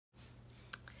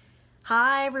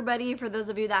Hi everybody, for those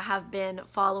of you that have been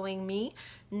following me,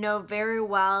 know very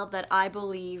well that I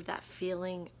believe that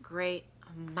feeling great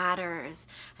matters.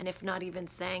 And if not even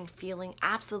saying feeling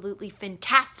absolutely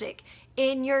fantastic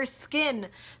in your skin,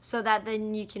 so that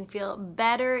then you can feel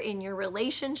better in your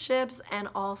relationships and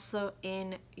also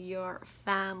in your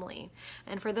family.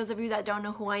 And for those of you that don't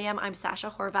know who I am, I'm Sasha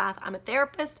Horvath. I'm a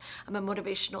therapist, I'm a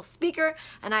motivational speaker,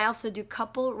 and I also do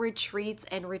couple retreats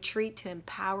and retreat to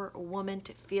empower a woman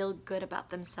to feel good about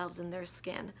themselves and their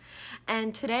skin.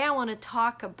 And today I want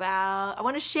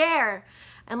to share,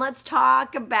 and let's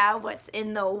talk about what's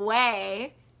in the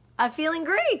way of feeling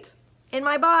great in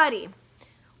my body.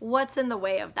 What's in the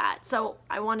way of that? So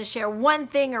I want to share one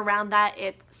thing around that.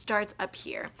 It starts up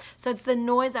here. So it's the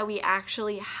noise that we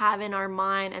actually have in our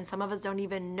mind, and some of us don't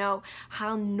even know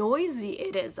how noisy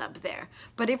it is up there.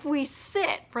 But if we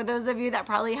sit, for those of you that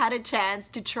probably had a chance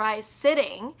to try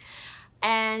sitting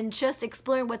and just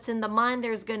exploring what's in the mind,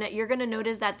 you're gonna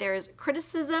notice that there's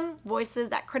criticism, voices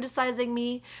that criticizing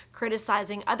me,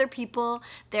 criticizing other people.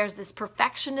 There's this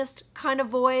perfectionist kind of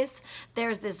voice.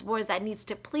 There's this voice that needs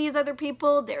to please other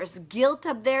people. There's guilt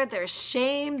up there. There's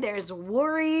shame. There's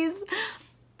worries.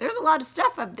 There's a lot of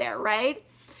stuff up there, right?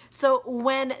 So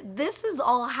when this is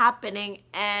all happening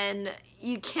and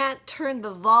you can't turn the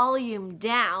volume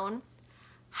down,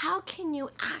 how can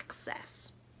you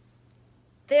access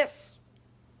this,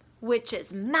 which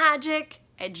is magic,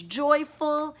 it's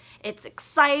joyful, it's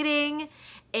exciting,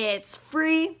 it's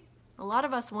free? A lot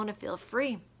of us want to feel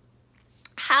free.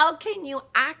 How can you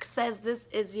access this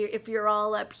if you're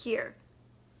all up here?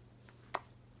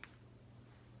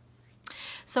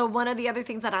 So one of the other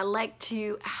things that I like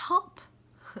to help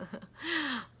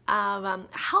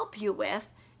you with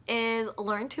is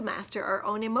learn to master our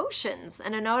own emotions.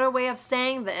 And another way of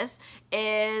saying this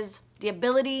is the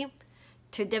ability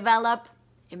to develop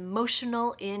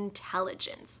emotional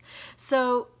intelligence.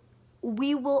 So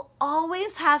we will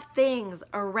always have things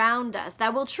around us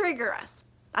that will trigger us.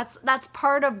 That's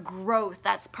part of growth.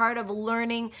 That's part of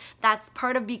learning. That's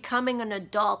part of becoming an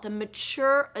adult. A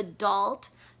mature adult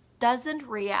doesn't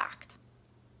react.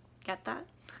 Get that?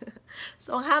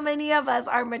 So how many of us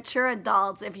are mature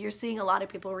adults if you're seeing a lot of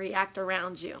people react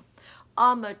around you?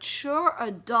 A mature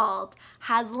adult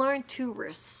has learned to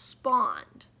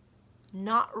respond,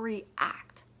 not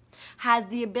react. Has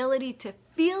the ability to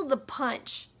feel the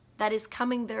punch that is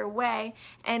coming their way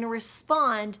and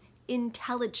respond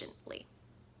intelligently.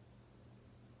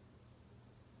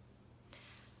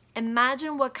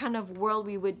 Imagine what kind of world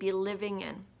we would be living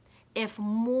in if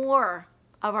more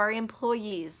of our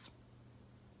employees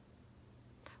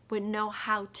would know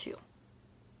how to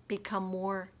become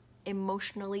more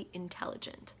emotionally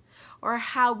intelligent, or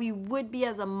how we would be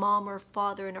as a mom or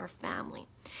father in our family.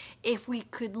 If we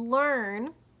could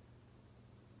learn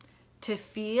to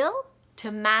feel,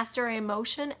 to master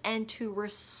emotion, and to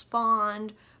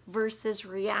respond versus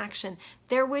reaction,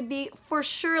 there would be for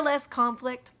sure less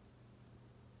conflict,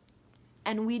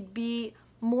 and we'd be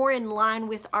more in line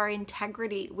with our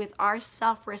integrity, with our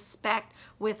self-respect,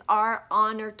 with our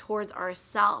honor towards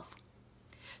ourselves.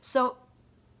 So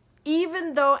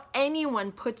even though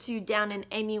anyone puts you down in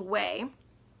any way,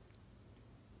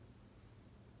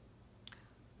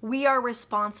 we are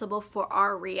responsible for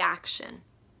our reaction.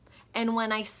 And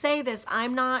when I say this,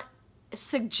 I'm not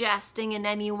suggesting in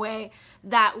any way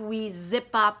that we zip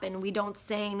up and we don't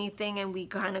say anything and we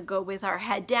kind of go with our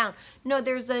head down. No,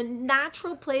 there's a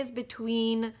natural place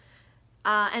between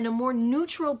and a more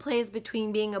neutral place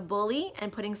between being a bully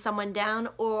and putting someone down,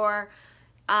 or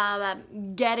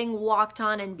getting walked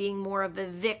on and being more of a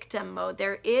victim mode.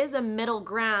 There is a middle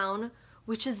ground,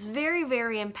 which is very,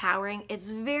 very empowering.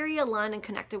 It's very aligned and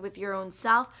connected with your own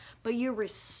self, but you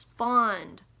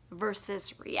respond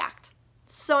versus react.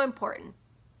 So important.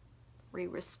 We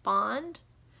respond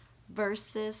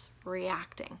versus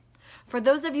reacting. For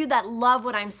those of you that love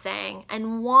what I'm saying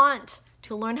and want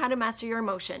to learn how to master your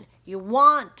emotion, you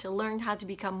want to learn how to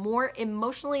become more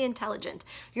emotionally intelligent,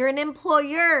 you're an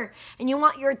employer and you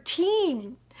want your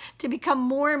team to become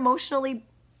more emotionally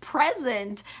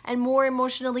present and more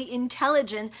emotionally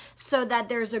intelligent so that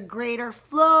there's a greater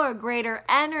flow, a greater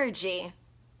energy,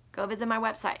 go visit my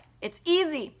website. It's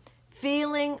easy.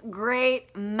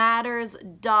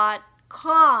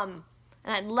 feelinggreatmatters.com.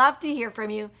 And I'd love to hear from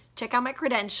you. Check out my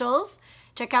credentials,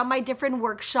 check out my different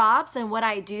workshops and what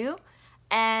I do,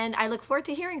 and I look forward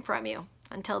to hearing from you.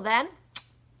 Until then,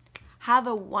 have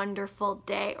a wonderful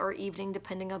day or evening,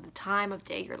 depending on the time of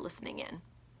day you're listening in.